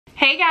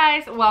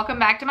guys, welcome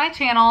back to my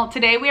channel.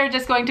 Today we are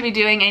just going to be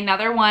doing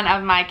another one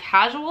of my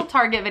casual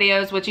Target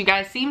videos, which you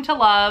guys seem to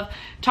love.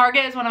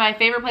 Target is one of my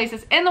favorite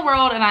places in the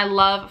world, and I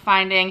love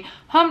finding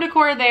home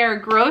decor there,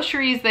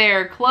 groceries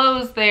there,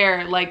 clothes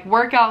there, like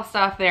workout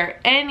stuff there,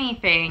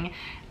 anything.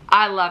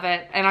 I love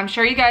it, and I'm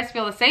sure you guys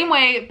feel the same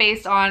way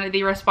based on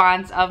the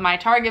response of my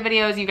Target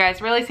videos. You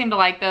guys really seem to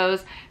like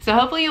those, so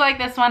hopefully you like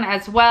this one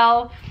as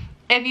well.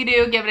 If you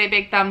do, give it a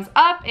big thumbs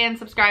up and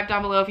subscribe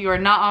down below if you are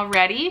not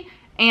already.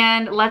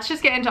 And let's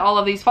just get into all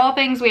of these fall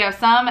things. We have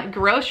some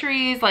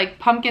groceries, like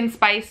pumpkin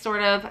spice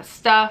sort of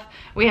stuff.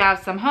 We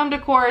have some home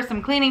decor,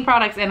 some cleaning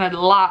products, and a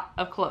lot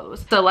of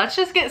clothes. So let's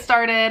just get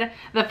started.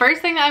 The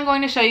first thing that I'm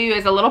going to show you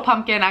is a little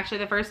pumpkin. Actually,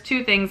 the first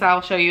two things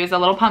I'll show you is a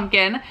little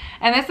pumpkin.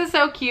 And this is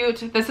so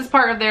cute. This is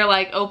part of their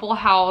like Opal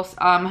House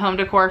home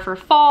decor for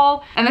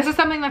fall. And this is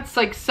something that's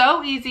like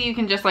so easy. You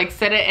can just like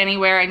sit it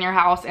anywhere in your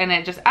house, and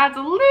it just adds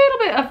a little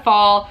bit of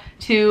fall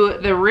to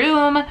the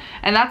room.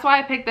 And that's why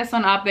I picked this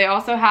one up. They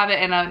also have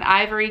it in an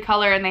ivory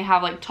color, and they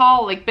have like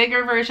tall, like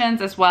bigger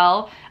versions as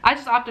well. I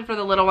just opted for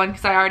the little one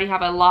because I already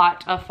have a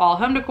lot of fall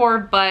home decor,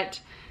 but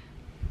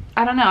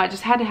I don't know, I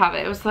just had to have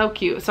it. It was so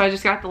cute. So I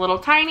just got the little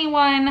tiny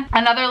one.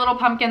 Another little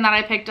pumpkin that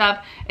I picked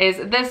up is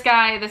this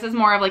guy. This is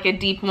more of like a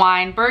deep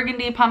wine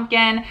burgundy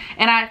pumpkin.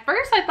 And at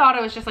first I thought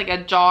it was just like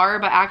a jar,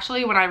 but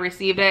actually when I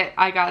received it,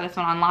 I got this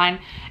one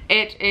online.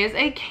 It is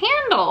a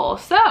candle.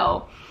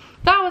 So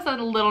that was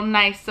a little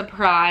nice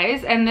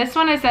surprise. And this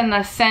one is in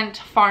the scent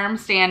Farm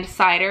Stand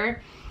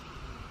Cider.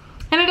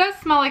 And it does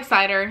smell like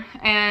cider,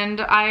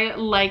 and I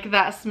like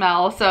that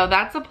smell, so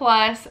that's a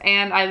plus.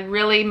 And I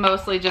really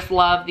mostly just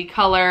love the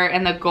color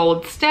and the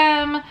gold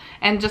stem,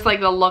 and just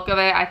like the look of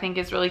it I think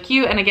is really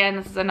cute. And again,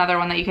 this is another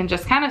one that you can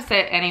just kind of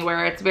sit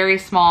anywhere. It's very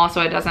small,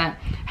 so it doesn't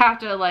have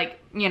to, like,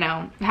 you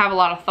know, have a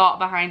lot of thought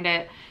behind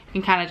it.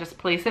 You can kind of just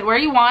place it where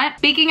you want.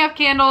 Speaking of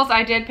candles,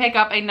 I did pick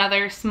up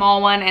another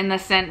small one in the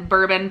scent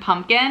Bourbon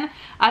Pumpkin.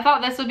 I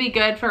thought this would be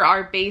good for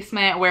our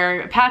basement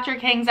where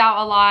Patrick hangs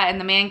out a lot, in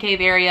the man cave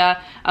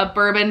area. A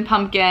Bourbon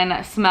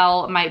Pumpkin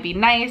smell might be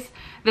nice.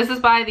 This is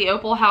by the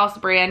Opal House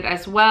brand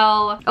as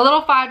well. A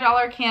little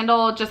 $5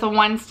 candle, just a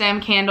one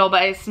stem candle,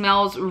 but it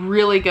smells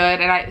really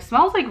good, and it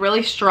smells like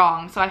really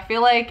strong. So I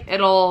feel like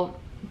it'll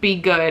be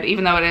good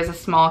even though it is a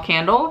small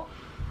candle.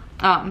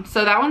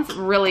 So that one's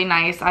really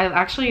nice. I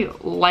actually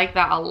like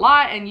that a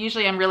lot, and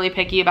usually I'm really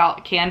picky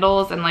about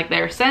candles and like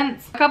their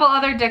scents. A couple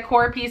other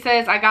decor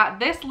pieces. I got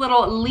this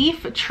little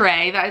leaf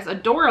tray that is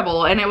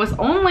adorable, and it was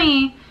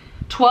only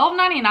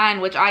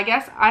 $12.99, which I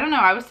guess, I don't know,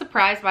 I was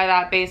surprised by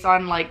that based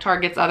on like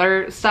Target's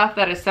other stuff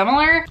that is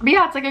similar. But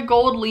yeah, it's like a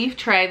gold leaf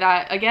tray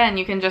that, again,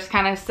 you can just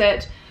kind of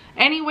sit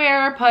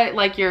anywhere, put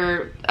like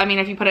your, I mean,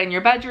 if you put it in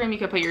your bedroom, you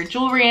could put your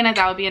jewelry in it.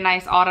 That would be a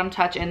nice autumn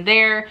touch in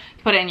there.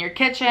 Put it in your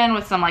kitchen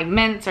with some like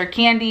mints or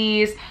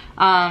candies,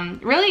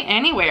 really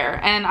anywhere.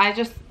 And I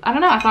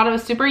don't know, I thought it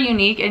was super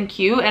unique and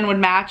cute and would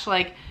match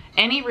like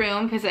any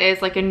room because it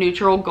is like a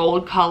neutral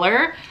gold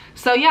color.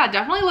 So yeah,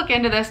 definitely look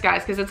into this,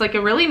 guys, because it's like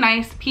a really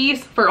nice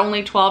piece for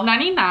only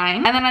 $12.99.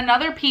 And then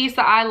another piece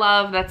that I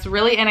love that's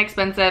really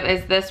inexpensive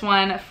is this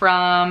one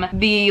from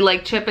the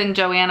like Chip and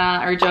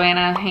Joanna, or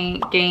Joanna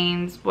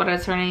Gaines, what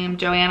is her name?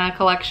 Joanna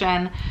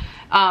collection.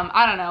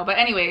 I don't know, but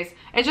anyways,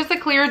 it's just a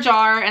clear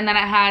jar, and then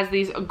it has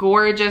these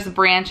gorgeous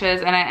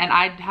branches in it, and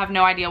I have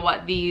no idea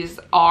what these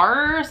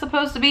are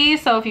supposed to be.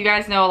 So if you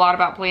guys know a lot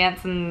about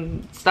plants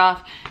and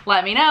stuff,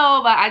 let me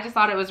know. But I just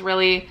thought it was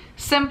really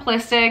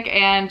simplistic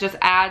and just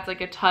adds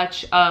like a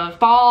touch of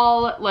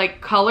fall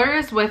like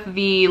colors with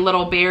the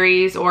little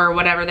berries or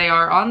whatever they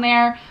are on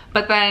there,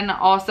 but then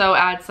also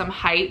add some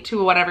height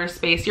to whatever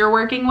space you're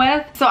working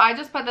with. So I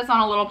just put this on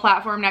a little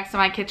platform next to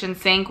my kitchen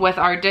sink with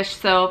our dish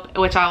soap,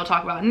 which I will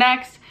talk about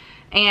next.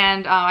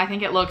 And I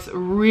think it looks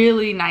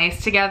really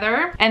nice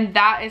together, and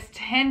that is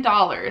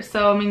 $10.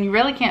 So I mean, you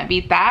really can't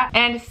beat that.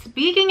 And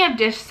speaking of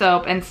dish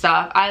soap and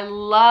stuff, I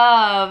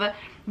love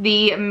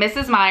the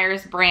Mrs.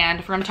 Meyers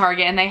brand from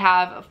Target, and they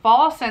have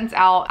fall scents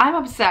out. I'm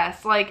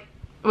obsessed, like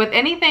with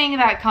anything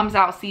that comes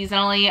out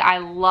seasonally, I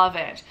love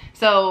it.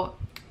 So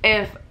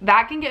if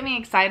that can get me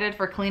excited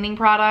for cleaning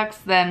products,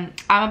 then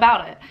I'm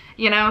about it,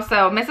 you know?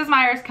 So Mrs.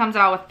 Meyers comes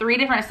out with 3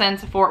 different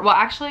scents for, well,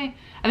 actually,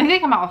 I think they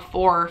come out with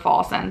 4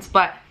 fall scents,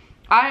 but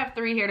I have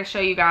 3 here to show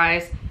you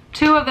guys.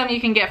 2 of them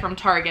you can get from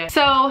Target.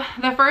 So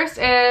the first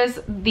is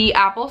the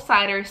apple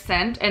cider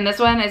scent, and this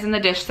one is in the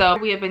dish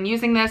soap. We have been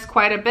using this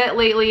quite a bit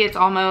lately. It's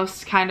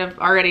almost kind of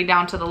already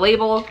down to the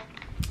label,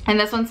 and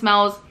this one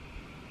smells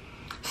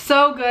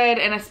so good.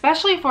 And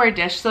especially for a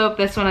dish soap,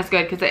 this one is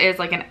good because it is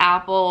like an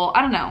apple,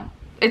 I don't know,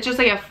 it's just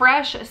like a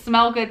fresh,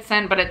 smell good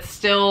scent, but it's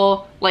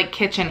still like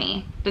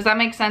kitchen-y. Does that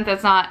make sense?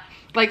 It's not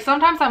like,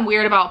 sometimes I'm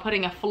weird about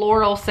putting a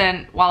floral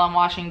scent while I'm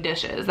washing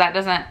dishes. That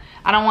doesn't,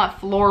 I don't want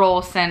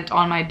floral scent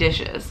on my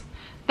dishes.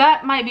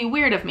 That might be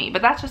weird of me,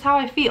 but that's just how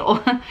I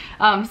feel.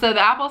 So the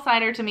apple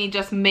cider to me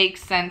just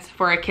makes sense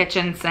for a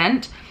kitchen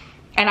scent,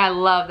 and I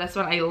love this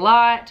one a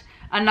lot.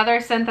 Another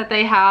scent that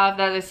they have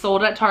that is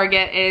sold at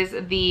Target is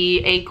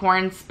the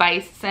acorn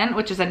spice scent,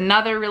 which is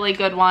another really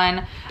good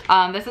one.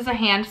 This is a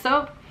hand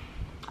soap.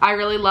 I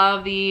really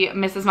love the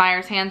Mrs.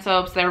 Meyers hand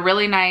soaps. They're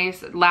really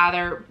nice,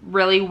 lather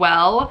really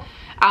well.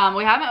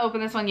 We haven't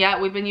opened this one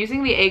yet. We've been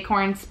using the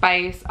Acorn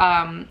Spice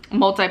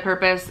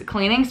multi-purpose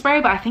cleaning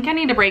spray, but I think I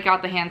need to break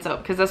out the hand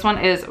soap because this one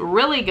is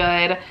really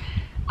good.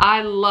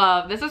 I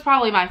love, this is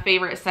probably my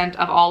favorite scent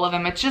of all of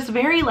them. It's just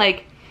very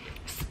like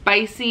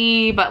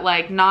spicy, but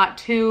like not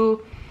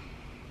too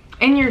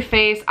in your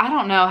face. I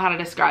don't know how to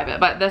describe it,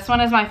 but this one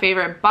is my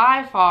favorite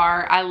by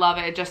far. I love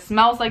it. It just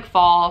smells like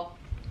fall.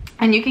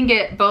 And you can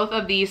get both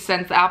of these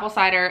scents, the apple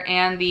cider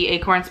and the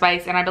Acorn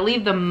Spice. And I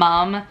believe the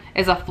Mum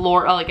is a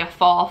floral, like a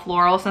fall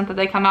floral scent that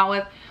they come out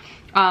with.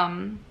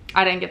 I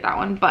didn't get that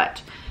one,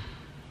 but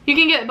you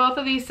can get both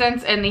of these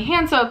scents in the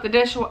hand soap, the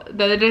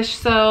dish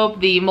soap,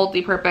 the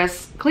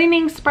multi-purpose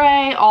cleaning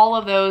spray. All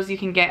of those you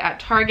can get at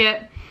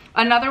Target.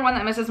 Another one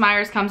that Mrs.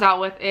 Meyers comes out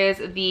with is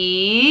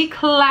the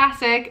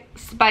classic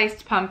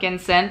spiced pumpkin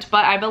scent,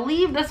 but I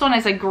believe this one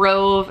is a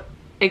Grove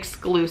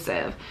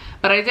exclusive.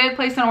 But I did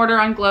place an order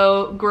on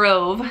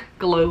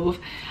Grove.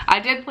 I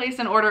did place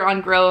an order on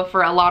Grove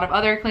for a lot of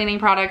other cleaning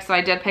products, so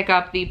I did pick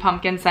up the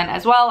pumpkin scent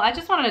as well. I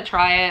just wanted to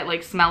try it,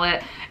 like smell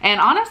it, and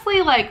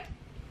honestly, like,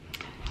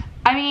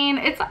 I mean,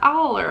 it's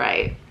all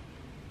right.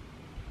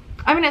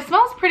 I mean, it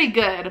smells pretty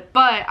good,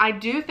 but I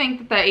do think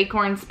that the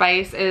Acorn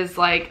Spice is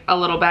like a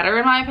little better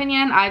in my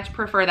opinion. I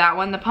prefer that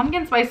one. The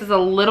pumpkin spice is a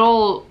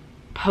little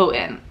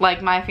potent.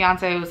 Like my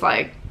fiance was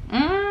like,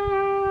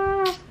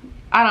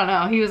 I don't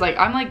know. He was like,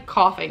 I'm like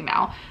coughing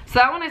now. So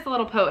that one is a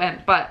little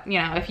potent, but you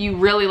know, if you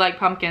really like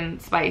pumpkin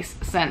spice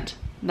scent,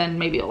 then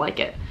maybe you'll like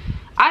it.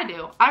 I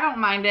do. I don't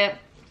mind it.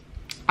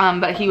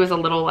 But he was a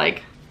little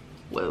like,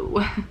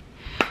 whoa.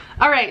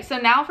 All right, so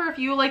now for a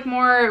few like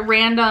more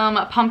random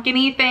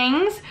pumpkin-y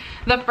things.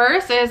 The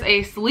first is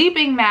a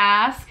sleeping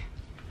mask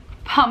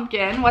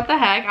pumpkin. What the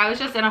heck? I was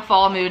just in a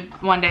fall mood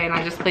one day and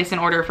I just placed an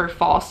order for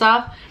fall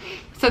stuff.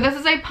 So this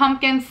is a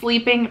pumpkin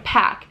sleeping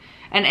pack,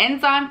 an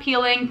enzyme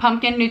peeling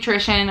pumpkin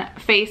nutrition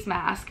face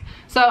mask.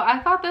 So I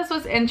thought this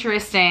was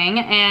interesting,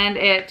 and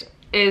it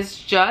is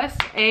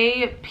just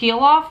a peel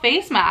off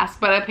face mask,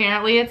 but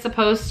apparently it's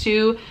supposed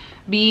to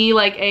be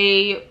like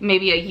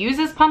maybe it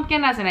uses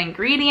pumpkin as an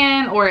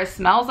ingredient, or it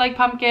smells like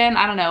pumpkin.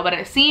 I don't know, but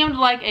it seemed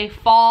like a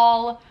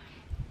fall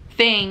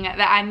thing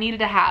that I needed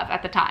to have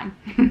at the time.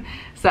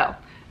 So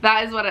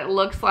that is what it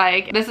looks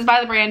like. This is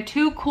by the brand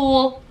Too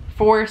Cool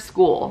for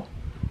School.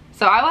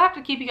 So I will have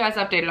to keep you guys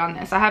updated on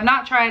this. I have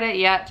not tried it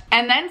yet.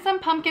 And then some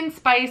pumpkin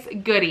spice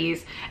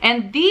goodies.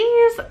 And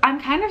these I'm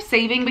kind of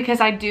saving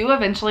because I do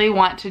eventually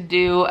want to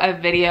do a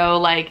video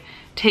like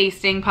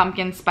tasting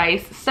pumpkin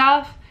spice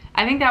stuff.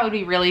 I think that would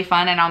be really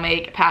fun, and I'll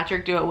make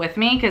Patrick do it with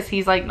me because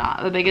he's like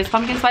not the biggest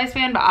pumpkin spice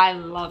fan, but I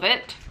love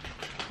it.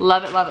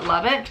 Love it, love it,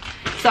 love it.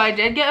 So I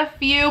did get a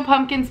few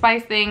pumpkin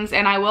spice things,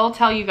 and I will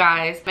tell you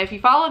guys, if you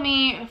follow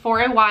me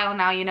for a while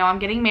now, you know I'm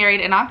getting married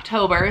in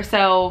October,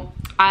 so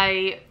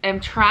I am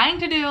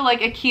trying to do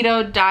like a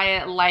keto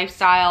diet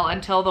lifestyle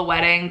until the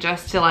wedding,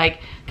 just to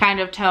like kind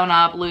of tone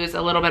up, lose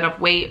a little bit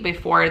of weight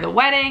before the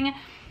wedding.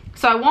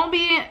 So I won't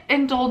be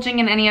indulging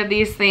in any of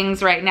these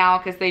things right now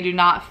because they do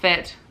not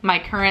fit my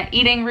current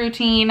eating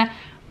routine.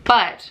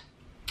 But,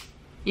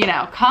 you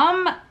know,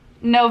 come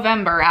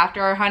November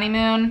after our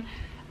honeymoon,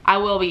 I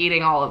will be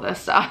eating all of this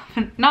stuff.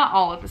 Not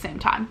all at the same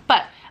time,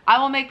 but I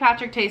will make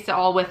Patrick taste it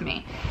all with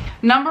me.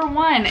 Number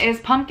one is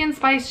pumpkin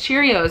spice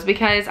Cheerios,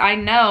 because I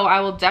know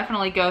I will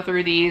definitely go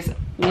through these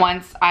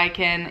once I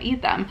can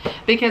eat them,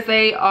 because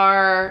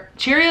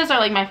Cheerios are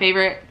like my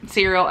favorite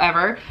cereal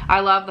ever.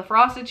 I love the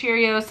frosted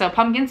Cheerios, so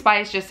pumpkin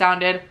spice just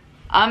sounded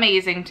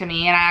amazing to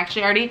me, and I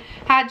actually already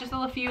had just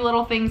a few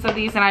little things of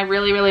these and I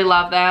really, really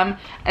love them.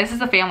 This is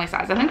the family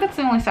size. I think that's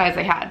the only size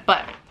they had,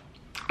 but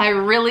I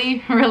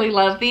really, really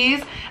love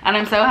these, and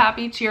I'm so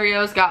happy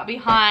Cheerios got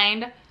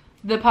behind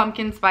the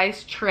pumpkin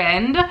spice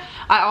trend.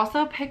 I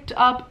also picked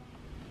up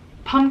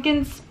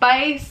pumpkin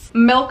spice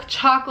milk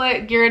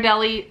chocolate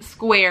Ghirardelli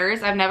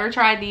squares. I've never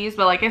tried these,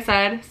 but like I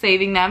said,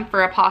 saving them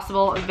for a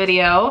possible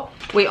video.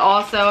 We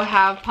also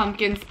have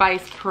pumpkin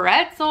spice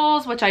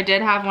pretzels, which I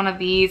did have one of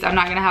these. I'm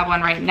not gonna have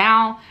one right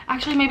now.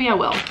 Actually, maybe I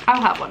will.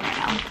 I'll have one right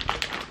now.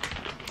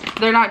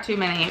 They're not too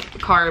many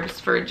carbs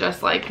for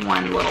just like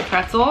one little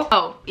pretzel.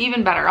 Oh,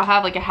 even better, I'll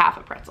have like a half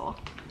a pretzel.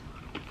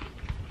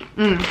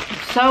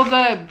 So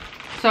good,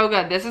 so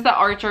good. This is the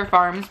Archer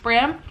Farms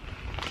brand,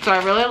 so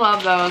I really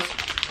love those.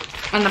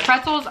 And the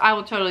pretzels I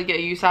will totally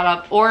get use out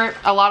of, or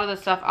a lot of the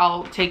stuff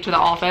I'll take to the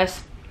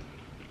office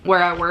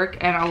where I work,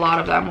 and a lot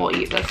of them will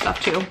eat this stuff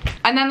too.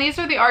 And then these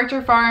are the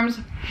Archer Farms,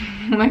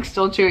 I'm like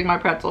still chewing my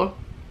pretzel,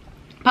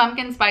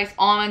 pumpkin spice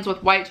almonds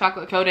with white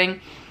chocolate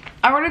coating.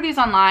 I ordered these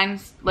online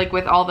like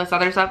with all this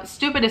other stuff.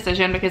 Stupid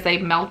decision because they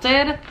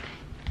melted,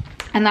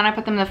 and then I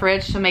put them in the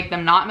fridge to make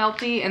them not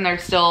melty, and they're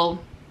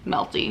still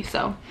melty.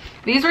 So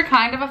these are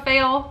kind of a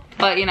fail,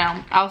 but you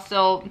know, I'll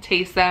still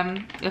taste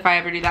them if I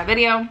ever do that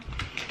video.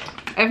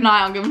 If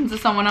not, I'll give them to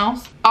someone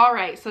else. All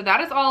right, so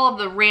that is all of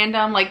the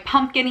random like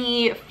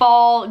pumpkin-y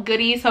fall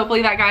goodies.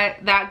 Hopefully that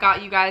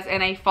got you guys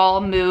in a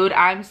fall mood.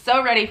 I'm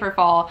so ready for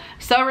fall,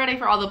 so ready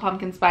for all the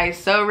pumpkin spice,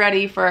 so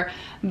ready for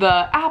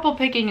the apple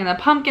picking and the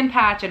pumpkin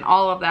patch and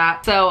all of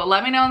that. So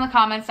let me know in the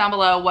comments down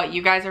below what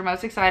you guys are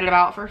most excited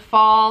about for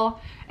fall.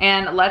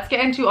 And let's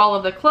get into all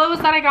of the clothes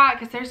that I got,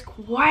 because there's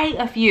quite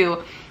a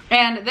few.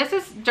 And this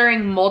is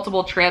during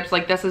multiple trips.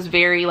 Like, this is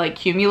very like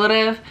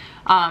cumulative,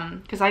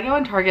 because I go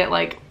in Target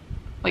like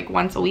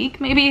once a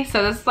week maybe.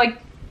 So this is like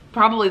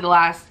probably the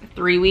last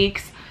 3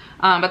 weeks.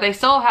 But they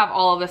still have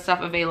all of this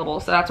stuff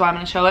available. So that's why I'm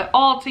gonna show it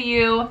all to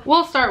you.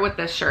 We'll start with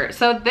this shirt.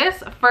 So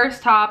this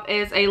first top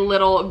is a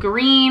little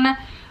green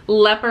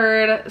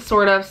leopard,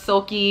 sort of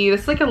silky.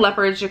 This is like a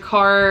leopard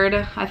jacquard.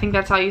 I think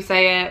that's how you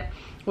say it.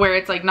 Where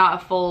it's like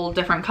not a full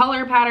different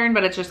color pattern,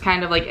 but it's just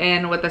kind of like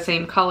in with the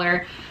same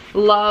color.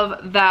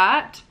 Love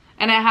that.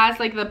 And it has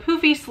like the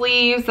poofy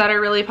sleeves that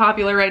are really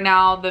popular right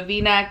now, the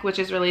V-neck, which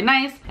is really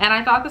nice. And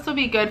I thought this would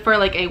be good for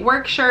like a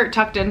work shirt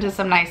tucked into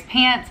some nice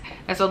pants.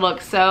 This would look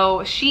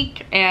so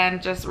chic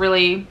and just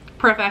really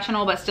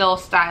professional, but still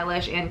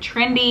stylish and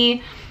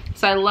trendy.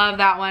 So I love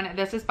that one.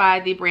 This is by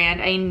the brand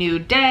A New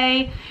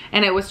Day,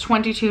 and it was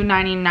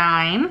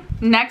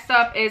 $22.99. Next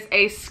up is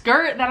a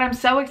skirt that I'm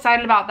so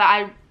excited about, that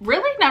I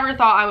really never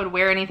thought I would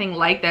wear anything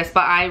like this,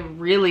 but I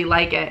really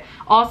like it.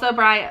 Also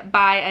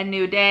by A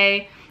New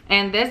Day.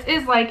 And this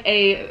is like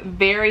a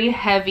very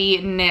heavy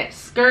knit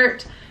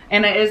skirt,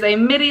 and it is a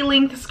midi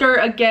length skirt.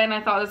 Again,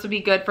 I thought this would be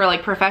good for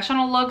like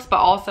professional looks, but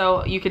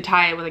also you could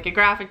tie it with like a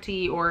graphic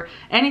tee or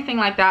anything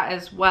like that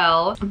as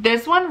well.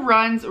 This one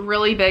runs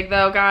really big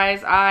though,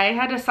 guys. I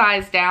had to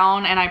size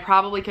down, and I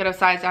probably could have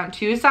sized down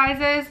 2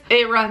 sizes.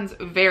 It runs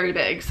very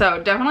big,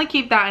 so definitely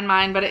keep that in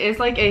mind. But it is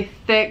like a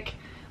thick,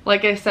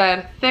 like I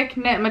said, thick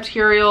knit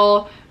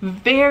material.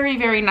 Very,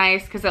 very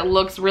nice, because it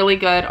looks really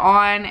good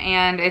on,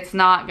 and it's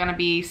not gonna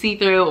be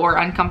see-through or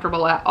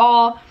uncomfortable at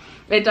all.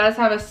 It does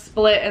have a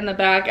split in the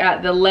back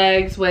at the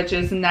legs, which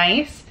is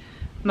nice.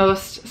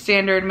 Most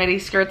standard midi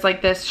skirts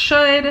like this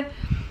should.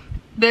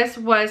 This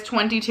was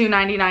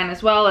 $22.99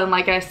 as well, and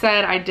like I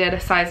said, I did a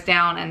size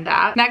down in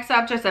that. Next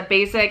up, just a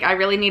basic. I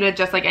really needed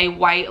just like a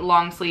white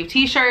long sleeve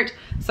t-shirt,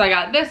 so I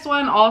got this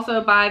one,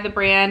 also by the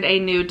brand A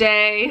New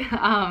Day.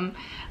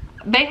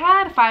 They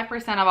had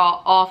 5%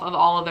 off of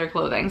all of their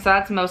clothing, so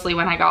that's mostly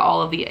when I got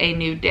all of the A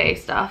New Day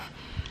stuff.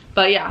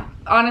 But yeah,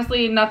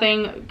 honestly,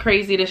 nothing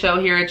crazy to show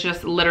here. It's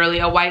just literally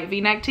a white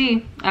V-neck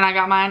tee, and I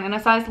got mine in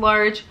a size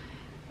large,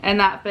 and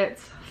that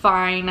fits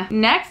fine.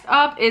 Next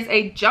up is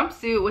a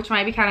jumpsuit, which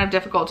might be kind of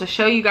difficult to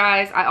show you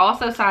guys. I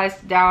also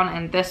sized down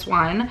in this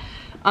one.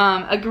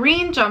 A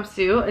green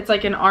jumpsuit. It's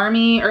like an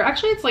army, or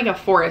actually it's like a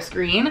forest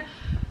green.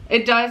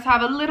 It does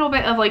have a little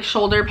bit of like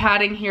shoulder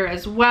padding here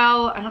as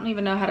well. I don't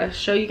even know how to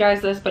show you guys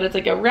this, but it's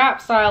like a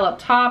wrap style up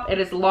top. It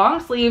is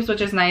long sleeves,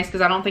 which is nice, because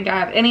I don't think I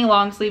have any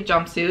long sleeve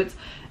jumpsuits.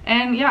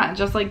 And yeah, it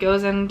just like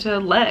goes into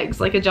legs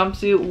like a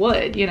jumpsuit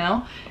would, you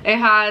know. It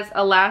has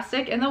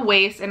elastic in the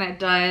waist, and it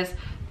does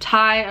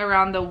tie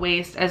around the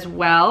waist as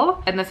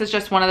well. And this is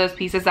just one of those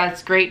pieces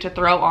that's great to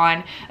throw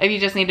on if you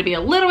just need to be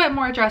a little bit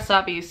more dressed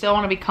up, but you still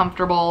want to be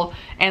comfortable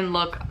and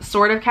look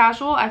sort of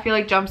casual. I feel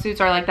like jumpsuits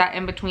are like that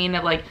in between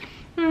of like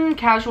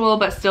casual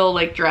but still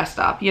like dressed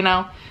up, you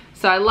know.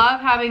 So I love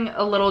having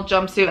a little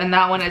jumpsuit, and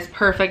that one is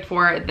perfect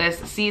for this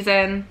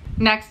season.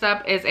 Next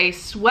up is a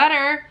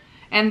sweater,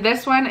 and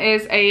this one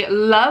is a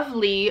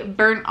lovely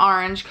burnt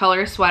orange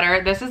color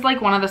sweater. This is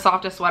like one of the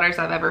softest sweaters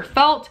I've ever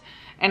felt,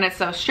 and it's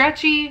so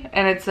stretchy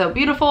and it's so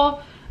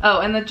beautiful. Oh,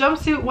 and the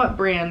jumpsuit, what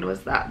brand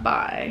was that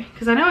by?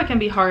 Because I know it can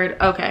be hard.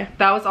 Okay,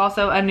 that was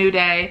also A New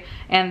Day,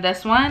 and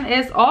this one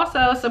is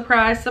also,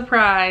 surprise,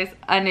 surprise,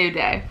 A New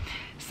Day.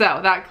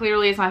 So that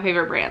clearly is my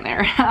favorite brand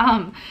there.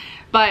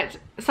 But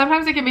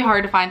sometimes it can be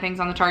hard to find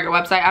things on the Target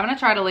website. I'm gonna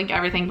try to link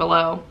everything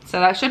below, so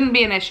that shouldn't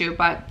be an issue.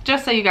 But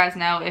just so you guys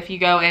know, if you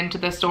go into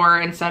the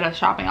store instead of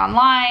shopping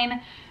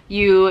online,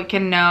 you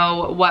can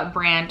know what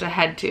brand to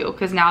head to,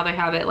 because now they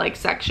have it like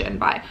sectioned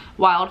by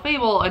Wild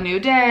Fable, A New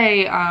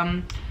Day.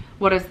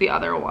 What is the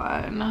other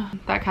one?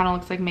 That kind of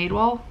looks like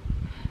Madewell.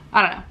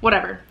 I don't know,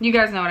 whatever. You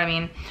guys know what I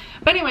mean.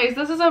 But anyways,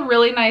 this is a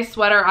really nice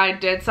sweater. I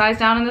did size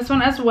down in this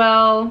one as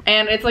well.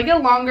 And it's like a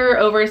longer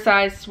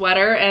oversized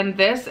sweater. And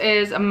this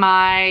is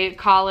my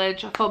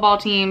college football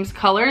team's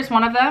colors,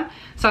 one of them.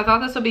 So I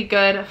thought this would be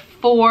good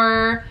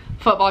for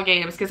football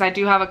games, because I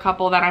do have a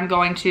couple that I'm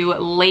going to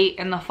late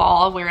in the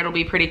fall where it'll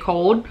be pretty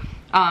cold.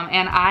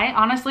 And I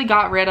honestly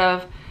got rid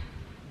of,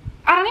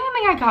 I don't even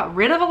think I got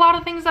rid of a lot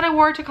of things that I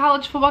wore to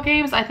college football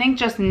games. I think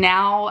just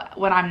now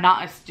when I'm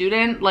not a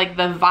student, like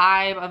the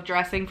vibe of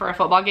dressing for a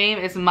football game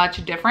is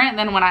much different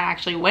than when I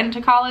actually went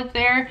to college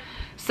there.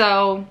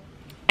 So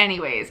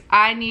anyways,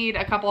 I need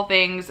a couple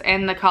things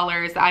in the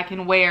colors that I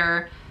can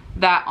wear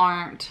that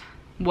aren't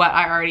what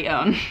I already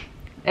own.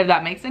 if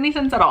that makes any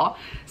sense at all.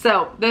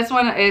 So this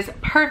one is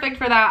perfect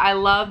for that. I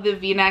love the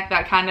V-neck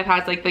that kind of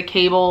has like the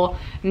cable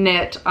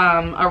knit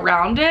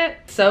around it.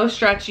 So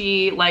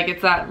stretchy, like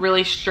it's that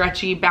really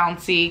stretchy,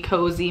 bouncy,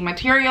 cozy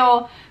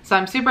material. So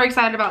I'm super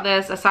excited about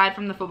this. Aside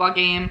from the football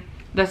game,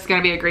 this is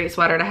gonna be a great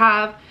sweater to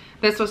have.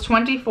 This was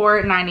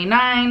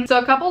 $24.99. So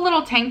a couple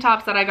little tank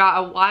tops that I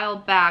got a while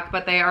back,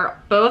 but they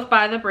are both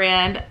by the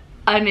brand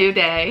A New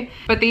Day.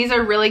 But these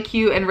are really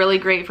cute and really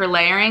great for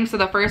layering. So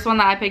the first one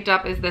that I picked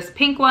up is this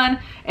pink one,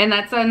 and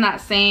that's in that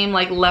same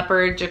like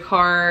leopard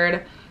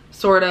jacquard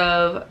sort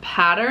of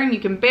pattern. You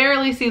can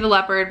barely see the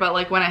leopard, but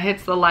like when it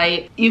hits the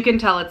light, you can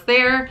tell it's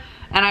there.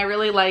 And I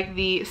really like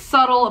the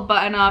subtle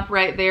button up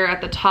right there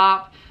at the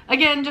top.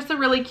 Again, just a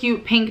really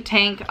cute pink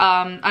tank.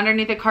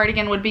 Underneath a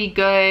cardigan would be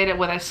good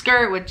with a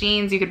skirt, with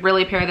jeans. You could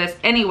really pair this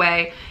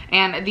anyway.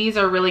 And these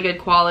are really good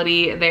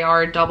quality. They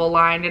are double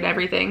lined and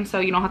everything, so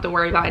you don't have to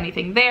worry about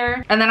anything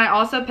there. And then I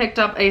also picked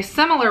up a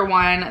similar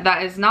one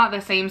that is not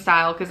the same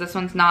style because this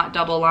one's not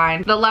double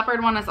lined. The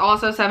leopard one is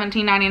also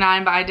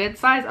 $17.99, but I did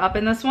size up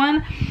in this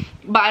one.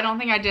 But I don't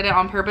think I did it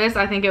on purpose.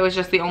 I think it was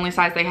just the only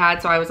size they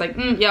had, so I was like,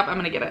 yep, I'm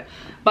gonna get it.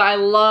 But I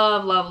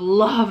love, love,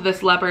 love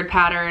this leopard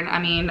pattern. I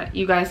mean,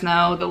 you guys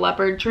know the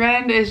leopard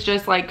trend is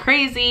just like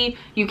crazy.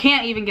 You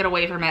can't even get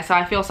away from it. So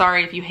I feel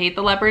sorry if you hate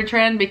the leopard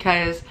trend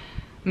because,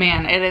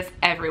 man, it is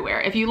everywhere.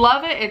 If you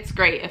love it, it's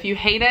great. If you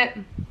hate it,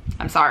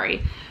 I'm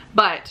sorry.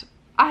 But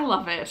I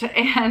love it,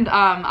 and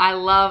I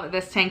love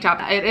this tank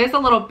top. It is a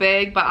little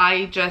big, but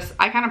I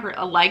kind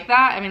of like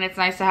that. I mean, it's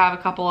nice to have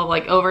a couple of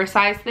like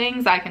oversized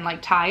things I can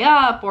like tie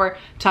up or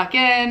tuck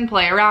in,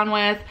 play around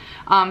with.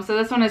 So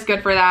this one is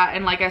good for that.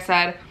 And like I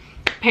said,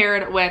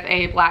 paired with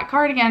a black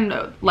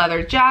cardigan,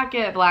 leather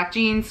jacket, black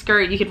jeans,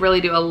 skirt, you could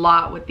really do a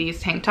lot with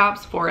these tank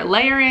tops for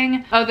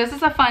layering. Oh, this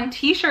is a fun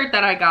t-shirt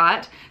that I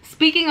got.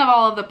 Speaking of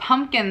all of the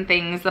pumpkin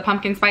things, the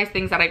pumpkin spice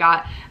things that I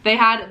got, they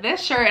had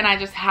this shirt and I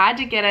just had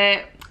to get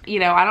it. You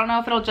know, I don't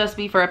know if it'll just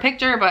be for a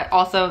picture, but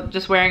also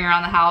just wearing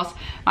around the house.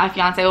 My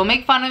fiance will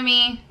make fun of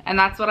me, and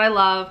that's what I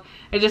love.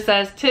 It just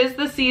says, "'Tis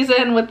the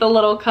season," with the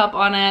little cup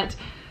on it.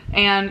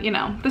 And, you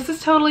know, this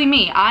is totally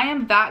me. I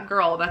am that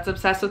girl that's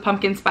obsessed with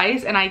pumpkin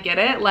spice, and I get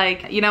it.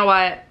 Like, you know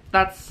what?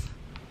 That's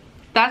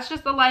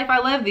just the life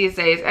I live these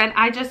days, and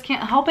I just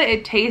can't help it.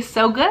 It tastes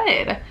so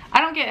good. I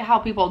don't get how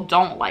people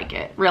don't like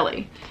it,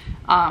 really.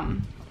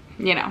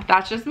 You know,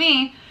 that's just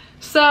me.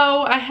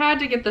 So I had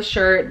to get the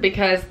shirt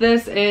because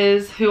this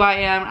is who I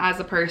am as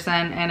a person,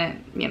 and it,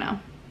 you know,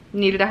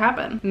 needed to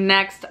happen.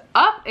 Next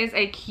up is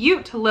a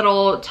cute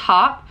little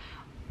top,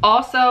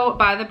 also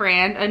by the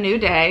brand A New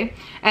Day.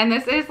 And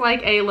this is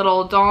like a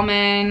little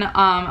Dolman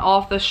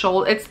off the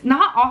shoulder. It's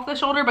not off the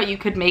shoulder, but you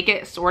could make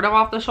it sort of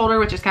off the shoulder,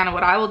 which is kind of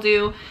what I will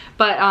do.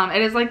 But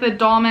it is like the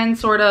Dolman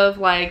sort of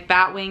like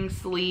batwing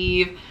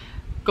sleeve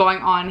going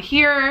on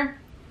here,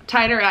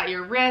 tighter at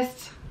your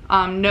wrist.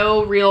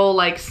 No real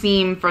like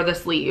seam for the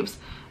sleeves,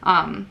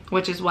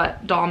 which is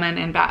what Dolman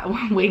and bat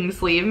wing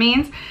sleeve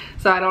means.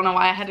 So I don't know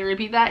why I had to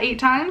repeat that 8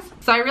 times.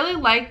 So I really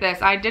like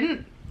this. I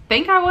didn't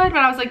think I would, but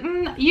I was like,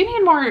 you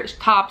need more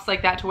tops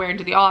like that to wear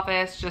into the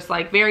office. Just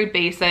like very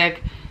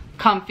basic,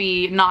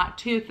 comfy, not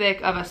too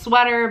thick of a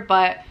sweater,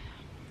 but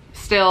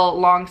still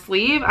long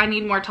sleeve. I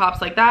need more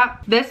tops like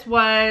that. This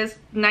was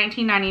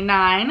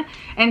 $19.99,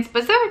 and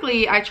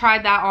specifically I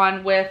tried that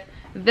on with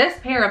this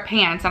pair of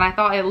pants, and I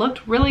thought it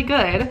looked really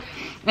good.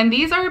 And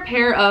these are a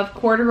pair of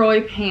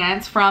corduroy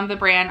pants from the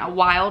brand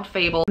Wild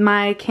Fable.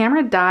 My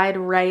camera died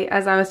right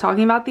as I was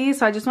talking about these,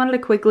 so I just wanted to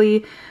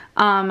quickly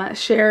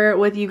share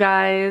with you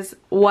guys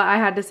what I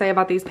had to say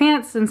about these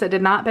pants since it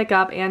did not pick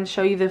up, and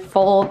show you the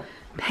full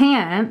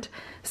pant.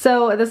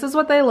 So this is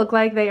what they look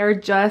like. They are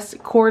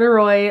just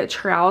corduroy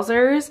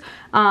trousers.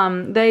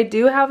 They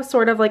do have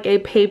sort of like a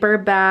paper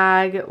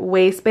bag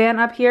waistband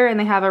up here, and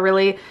they have a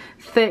really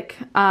thick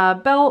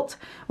belt,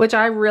 which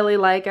I really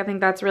like. I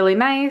think that's really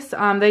nice.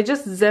 They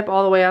just zip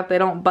all the way up. They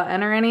don't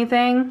button or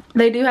anything.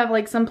 They do have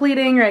like some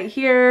pleating right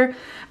here,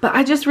 but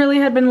I just really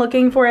had been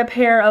looking for a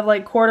pair of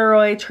like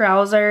corduroy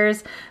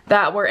trousers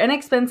that were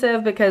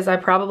inexpensive, because I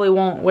probably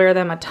won't wear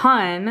them a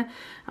ton.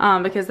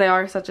 Because they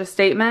are such a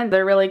statement.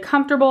 They're really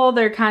comfortable.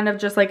 They're kind of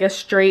just like a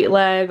straight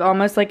leg,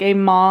 almost like a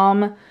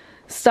mom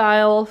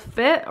style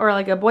fit or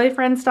like a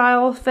boyfriend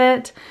style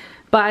fit.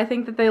 But I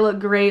think that they look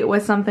great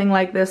with something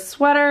like this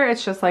sweater.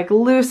 It's just like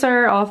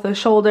looser off the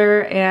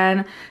shoulder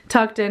and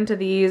tucked into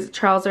these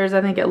trousers.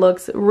 I think it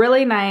looks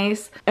really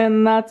nice.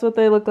 And that's what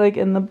they look like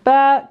in the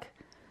back.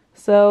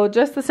 So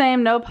just the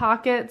same, no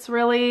pockets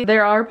really.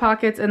 There are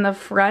pockets in the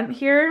front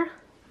here,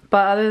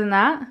 but other than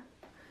that,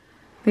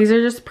 these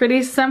are just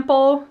pretty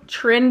simple,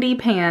 trendy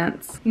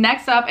pants.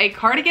 Next up, a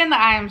cardigan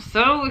that I am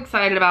so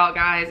excited about,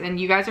 guys, and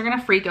you guys are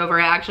gonna freak over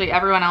it. Actually,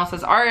 everyone else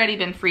has already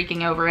been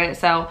freaking over it,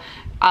 so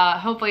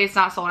hopefully it's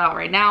not sold out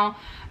right now.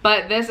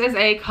 But this is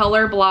a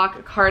color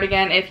block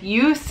cardigan. If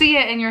you see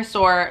it in your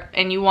store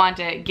and you want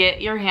it, get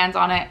your hands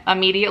on it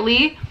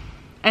immediately.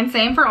 And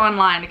same for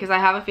online, because I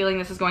have a feeling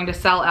this is going to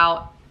sell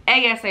out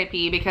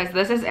ASAP because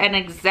this is an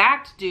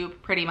exact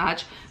dupe pretty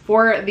much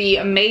for the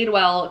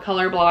Madewell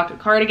color block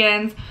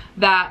cardigans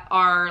that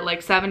are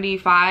like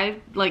 75,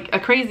 like a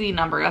crazy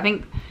number. I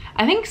think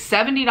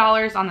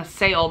 $70 on the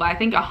sale, but I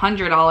think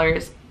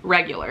 $100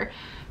 regular.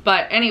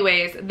 But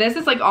anyways, this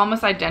is like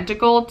almost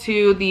identical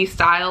to the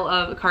style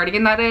of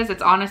cardigan that is.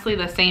 It's honestly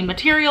the same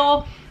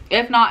material,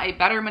 if not a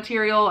better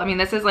material. I mean,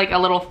 this is like a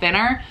little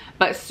thinner,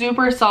 but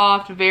super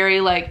soft,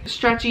 very like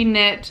stretchy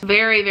knit,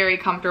 very, very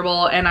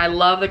comfortable. And I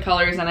love the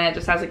colors in it. It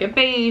just has like a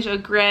beige, a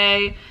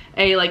gray,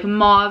 a like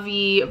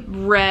mauve-y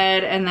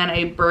red, and then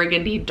a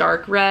burgundy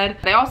dark red.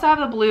 They also have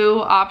the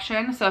blue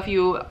option. So if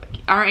you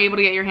aren't able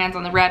to get your hands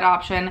on the red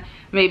option,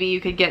 maybe you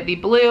could get the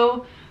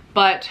blue.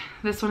 But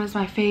this one is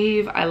my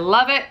fave. I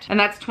love it. And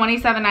that's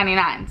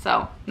 $27.99,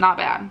 so not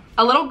bad.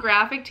 A little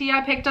graphic tee I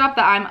picked up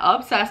that I'm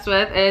obsessed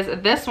with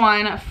is this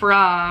one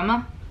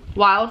from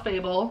Wild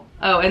Fable.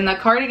 Oh, and the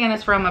cardigan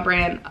is from a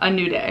brand, A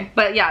New Day.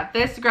 But yeah,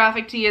 this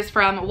graphic tee is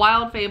from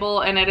Wild Fable,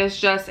 and it is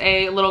just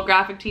a little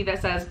graphic tee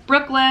that says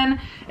Brooklyn.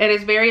 It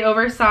is very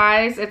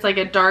oversized. It's like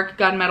a dark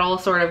gunmetal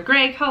sort of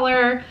gray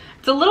color.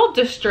 It's a little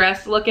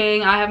distressed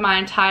looking. I have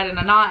mine tied in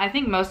a knot. I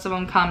think most of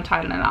them come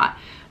tied in a knot,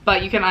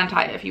 but you can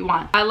untie it if you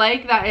want. I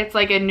like that it's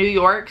like a New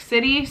York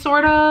City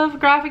sort of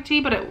graphic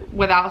tee, but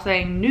without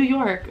saying New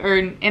York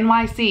or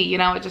NYC, you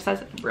know, it just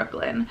says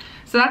Brooklyn.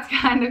 So that's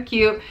kind of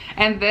cute.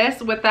 And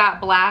this with that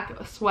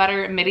black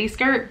sweater midi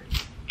skirt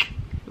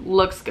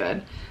looks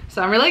good.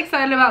 So I'm really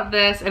excited about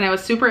this, and it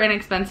was super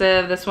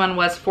inexpensive. This one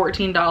was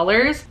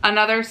 $14.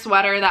 Another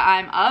sweater that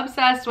I'm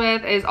obsessed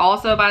with is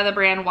also by the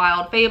brand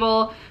Wild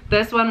Fable.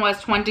 This one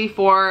was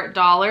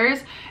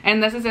 $24,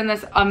 and this is in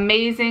this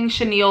amazing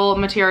chenille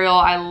material.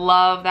 I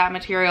love that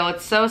material.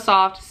 It's so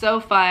soft, so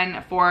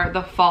fun for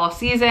the fall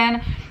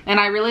season, and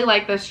I really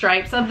like the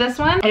stripes of this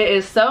one. It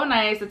is so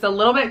nice. It's a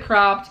little bit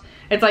cropped.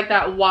 It's like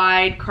that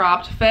wide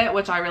cropped fit,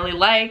 which I really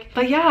like.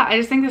 But yeah, I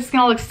just think this is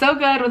gonna look so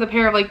good with a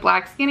pair of like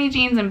black skinny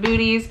jeans and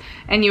booties,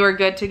 and you are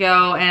good to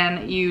go,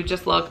 and you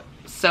just look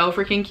so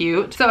freaking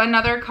cute. So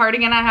another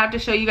cardigan I have to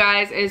show you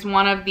guys is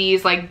one of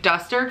these like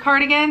duster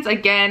cardigans.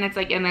 Again, it's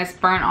like in this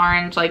burnt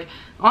orange, like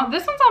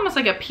this one's almost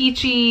like a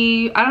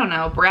peachy, I don't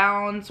know,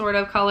 brown sort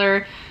of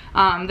color.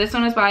 This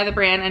one is by the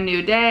brand A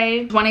New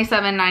Day,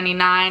 $27.99,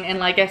 and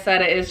like I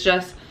said, it is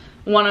just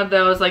one of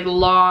those like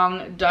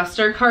long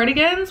duster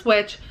cardigans,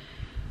 which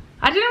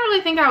I didn't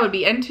really think I would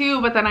be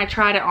into, but then I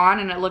tried it on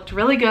and it looked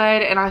really good,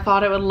 and I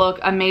thought it would look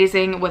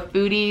amazing with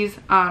booties.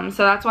 So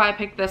that's why I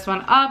picked this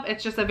one up.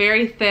 It's just a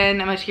very thin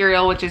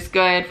material, which is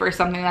good for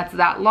something that's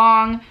that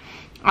long.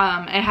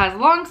 It has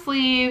long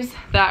sleeves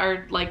that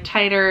are like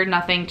tighter,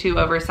 nothing too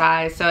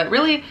oversized. So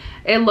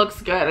it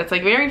looks good. It's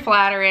like very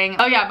flattering.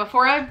 Oh yeah,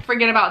 before I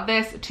forget about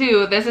this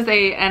too, this is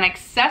an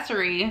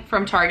accessory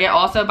from Target,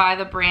 also by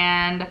the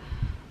brand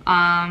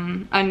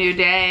A New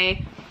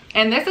Day.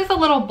 And this is a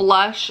little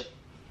blush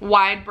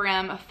wide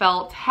brim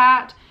felt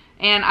hat,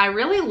 and I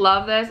really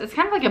love this. It's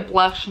kind of like a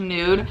blush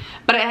nude,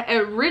 but it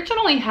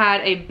originally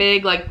had a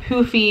big like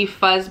poofy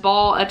fuzz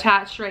ball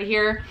attached right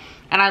here,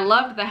 and I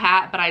loved the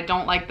hat, but I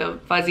don't like the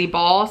fuzzy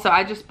ball, so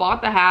I just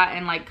bought the hat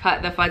and like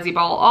cut the fuzzy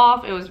ball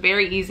off. It was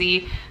very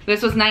easy.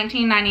 This was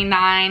 $19.99,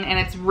 and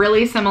it's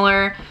really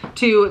similar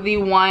to the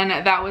one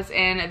that was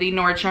in the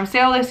Nordstrom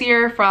sale this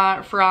year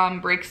from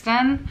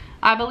Brixton,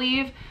 I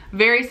believe.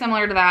 Very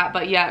similar to that,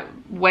 but yet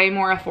way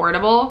more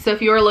affordable. So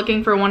if you are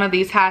looking for one of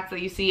these hats that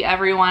you see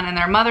everyone and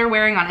their mother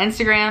wearing on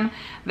Instagram,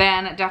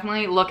 then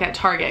definitely look at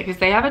Target,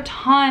 because they have a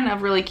ton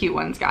of really cute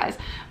ones, guys.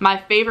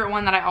 My favorite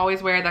one that I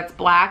always wear that's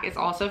black is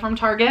also from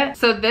Target.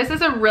 So this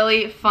is a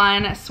really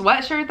fun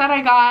sweatshirt that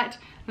I got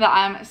that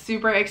I'm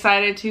super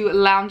excited to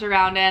lounge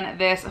around in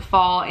this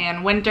fall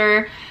and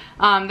winter.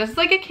 This is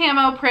like a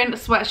camo print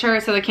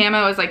sweatshirt, so the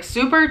camo is like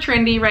super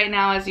trendy right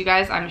now, as you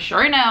guys I'm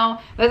sure know.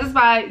 This is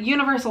by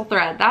Universal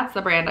Thread. That's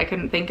the brand I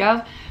couldn't think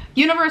of.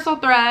 Universal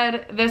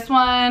Thread. This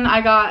one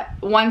I got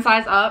one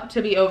size up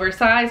to be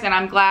oversized, and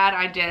I'm glad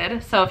I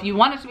did. So if you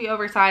want it to be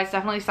oversized,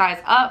 definitely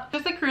size up.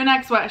 Just a crew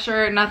neck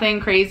sweatshirt, nothing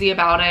crazy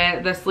about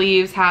it. The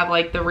sleeves have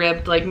like the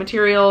ribbed like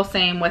material,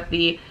 same with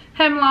the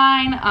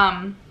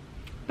hemline.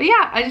 But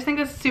yeah, I just think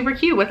this is super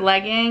cute with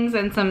leggings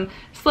and some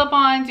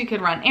slip-ons. You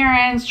could run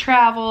errands,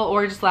 travel,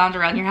 or just lounge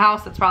around your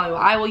house. That's probably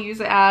what I will use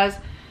it as.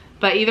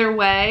 But either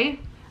way,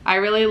 I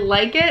really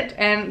like it,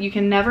 and you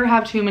can never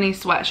have too many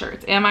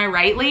sweatshirts. Am I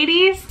right,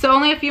 ladies? So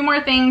only a few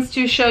more things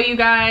to show you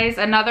guys.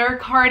 Another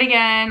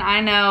cardigan, I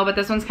know, but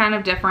this one's kind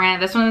of different.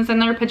 This one's in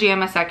their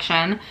pajama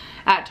section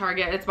at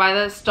Target. It's by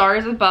the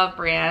Stars Above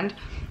brand,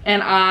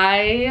 and I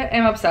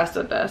am obsessed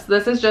with this.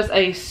 This is just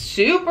a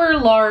super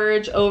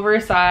large,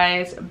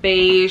 oversized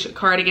beige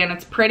cardigan.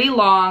 It's pretty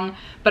long,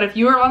 but if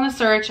you are on the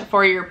search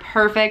for your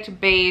perfect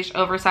beige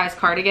oversized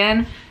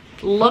cardigan,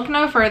 look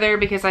no further,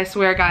 because I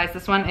swear, guys,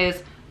 this one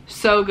is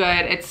so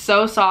good. It's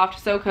so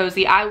soft, so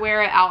cozy. I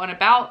wear it out and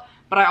about,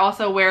 but I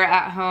also wear it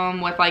at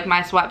home with like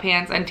my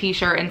sweatpants and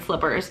t-shirt and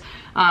slippers,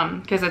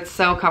 because it's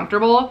so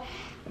comfortable.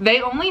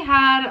 They only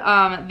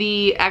had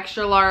the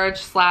extra large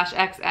 /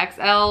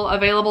 XXL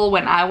available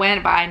when I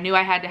went, but I knew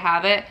I had to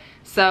have it.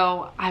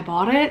 So I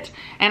bought it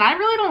and I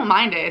really don't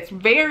mind it. It's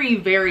very,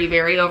 very,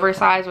 very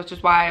oversized, which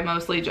is why I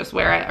mostly just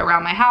wear it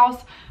around my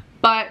house.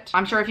 But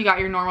I'm sure if you got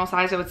your normal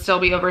size, it would still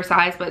be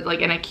oversized, but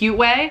like in a cute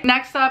way.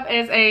 Next up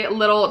is a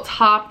little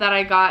top that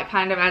I got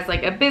kind of as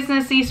like a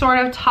businessy sort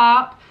of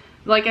top.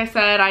 Like I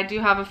said, I do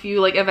have a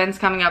few like events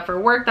coming up for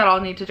work that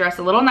I'll need to dress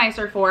a little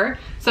nicer for.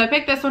 So I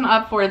picked this one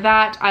up for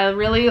that. I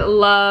really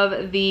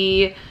love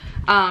the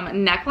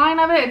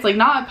neckline of it. It's like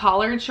not a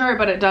collared shirt,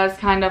 but it does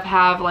kind of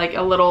have like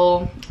a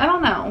little, I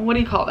don't know, what do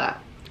you call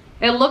that?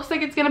 It looks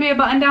like it's gonna be a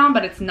button down,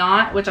 but it's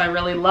not, which I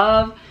really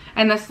love.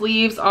 And the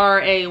sleeves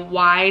are a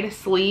wide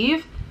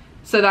sleeve.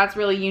 So that's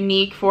really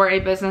unique for a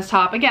business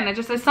top. Again, it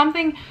just is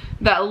something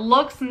that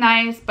looks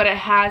nice, but it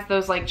has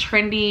those like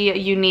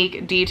trendy,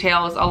 unique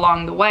details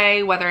along the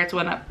way, whether it's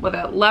with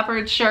a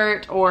leopard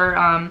shirt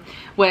or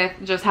with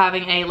just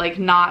having a like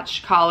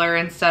notch collar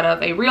instead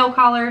of a real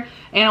collar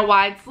and a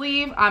wide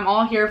sleeve. I'm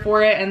all here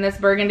for it, and this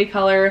burgundy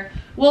color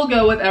will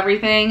go with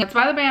everything. It's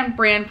by the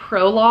brand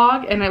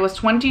Prologue, and it was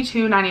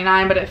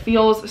 $22.99, but it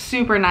feels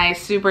super nice,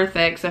 super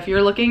thick. So if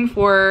you're looking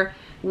for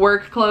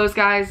work clothes,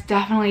 guys,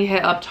 definitely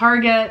hit up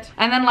Target.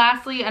 And then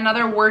lastly,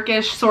 another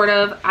workish sort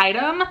of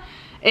item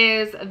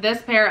is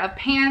this pair of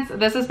pants.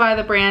 This is by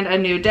the brand A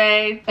New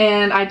Day,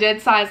 and I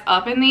did size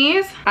up in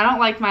these. I don't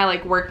like my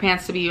like work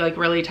pants to be like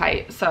really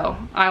tight, so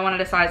I wanted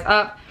to size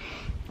up.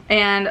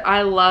 And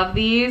I love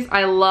these.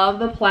 I love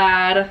the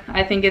plaid.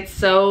 I think it's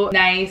so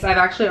nice. I've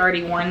actually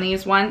already worn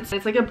these once.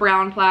 It's like a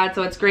brown plaid,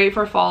 so it's great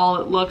for fall.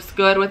 It looks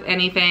good with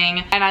anything.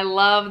 And I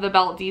love the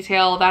belt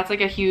detail. That's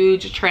like a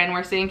huge trend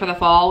we're seeing for the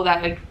fall,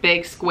 that like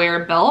big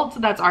square belt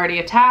that's already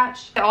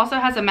attached. It also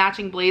has a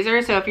matching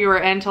blazer, so if you were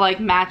into like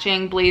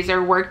matching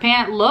blazer work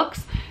pant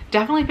looks,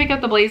 definitely pick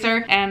up the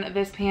blazer. And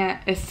this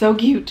pant is so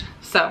cute,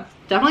 so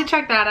definitely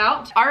check that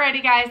out.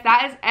 Alrighty guys,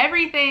 that is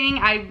everything.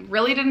 I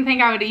really didn't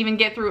think I would even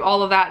get through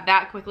all of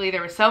that quickly.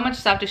 There was so much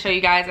stuff to show you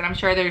guys, and I'm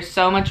sure there's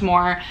so much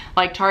more.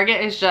 Like,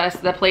 Target is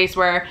just the place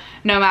where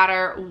no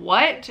matter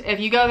what, if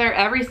you go there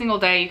every single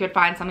day, you could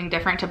find something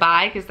different to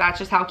buy, because that's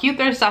just how cute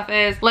their stuff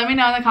is. Let me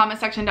know in the comment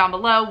section down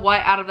below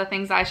what out of the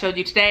things I showed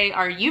you today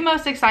are you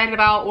most excited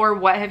about, or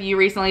what have you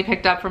recently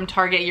picked up from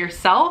Target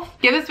yourself.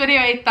 Give this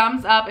video a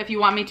thumbs up if you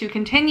want me to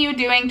continue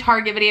doing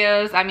Target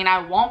videos. I mean,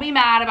 I won't be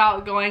mad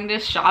about going to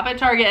shop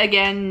at Target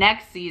again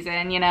next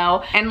season, you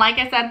know. And like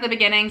I said at the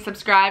beginning,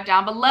 subscribe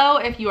down below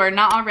if you are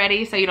not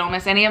already, so you don't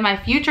miss any of my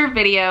future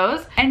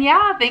videos. And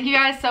yeah, thank you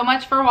guys so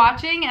much for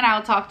watching, and I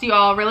will talk to you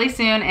all really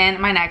soon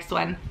in my next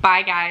one.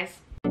 Bye guys.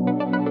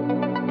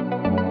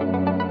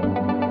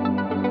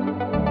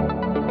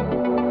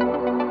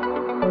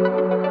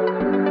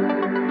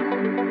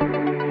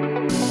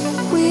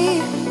 We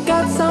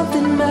got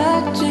something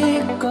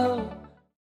magical.